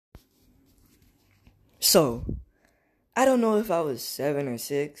So, I don't know if I was 7 or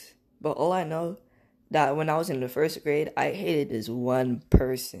 6, but all I know that when I was in the first grade, I hated this one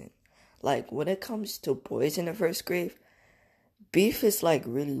person. Like, when it comes to boys in the first grade, beef is like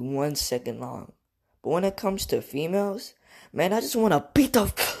really 1 second long. But when it comes to females, man, I just want to beat the...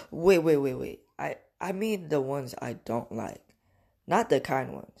 Wait. I mean the ones I don't like. Not the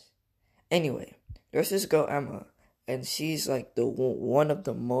kind ones. Anyway, there's this girl, Emma, and she's like the one of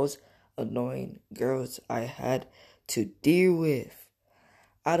the most annoying girls I had to deal with.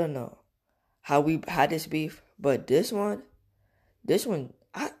 I don't know how we had this beef, but this one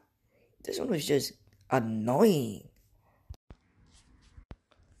was just annoying.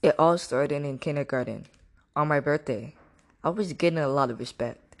 It all started in kindergarten. On my birthday, I was getting a lot of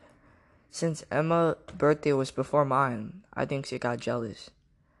respect. Since Emma's birthday was before mine, I think she got jealous.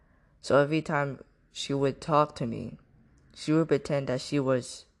 So every time she would talk to me, she would pretend that she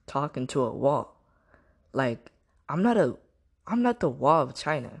was talking to a wall. Like, I'm not the wall of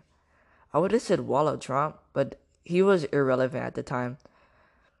China. I would have said wall of Trump, but he was irrelevant at the time.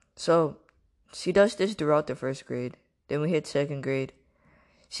 So she does this throughout the first grade. Then we hit second grade.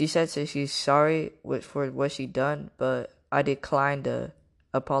 She says that she's sorry for what she done, but I declined the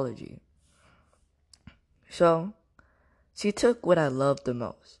apology. So she took what I loved the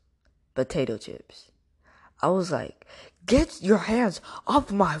most, potato chips. I was like, get your hands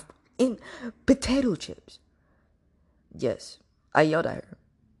off my potato chips. Yes, I yelled at her.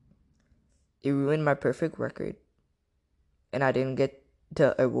 It ruined my perfect record, and I didn't get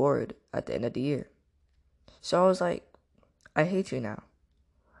the award at the end of the year. So I was like, I hate you now.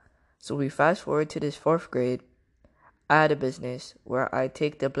 So we fast forward to this fourth grade. I had a business where I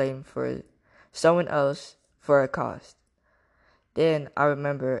take the blame for someone else for a cost. Then I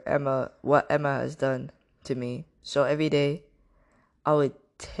remember what Emma has done to me. So every day, I would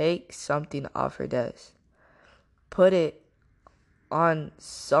take something off her desk, put it on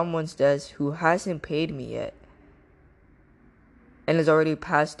someone's desk who hasn't paid me yet, and is already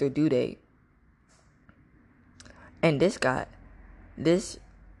past their due date. And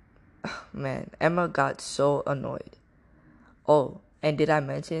Emma got so annoyed. Oh, and did I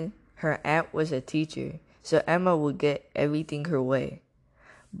mention her aunt was a teacher, so Emma would get everything her way.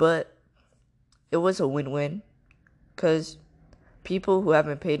 But it was a win-win, because people who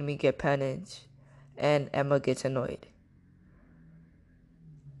haven't paid me get punished, and Emma gets annoyed.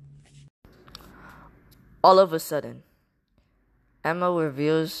 All of a sudden, Emma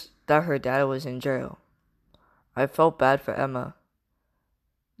reveals that her dad was in jail. I felt bad for Emma.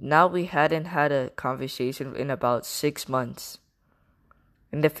 Now we hadn't had a conversation in about 6 months.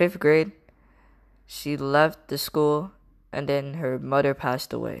 In the 5th grade, she left the school, and then her mother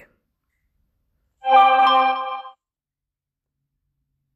passed away.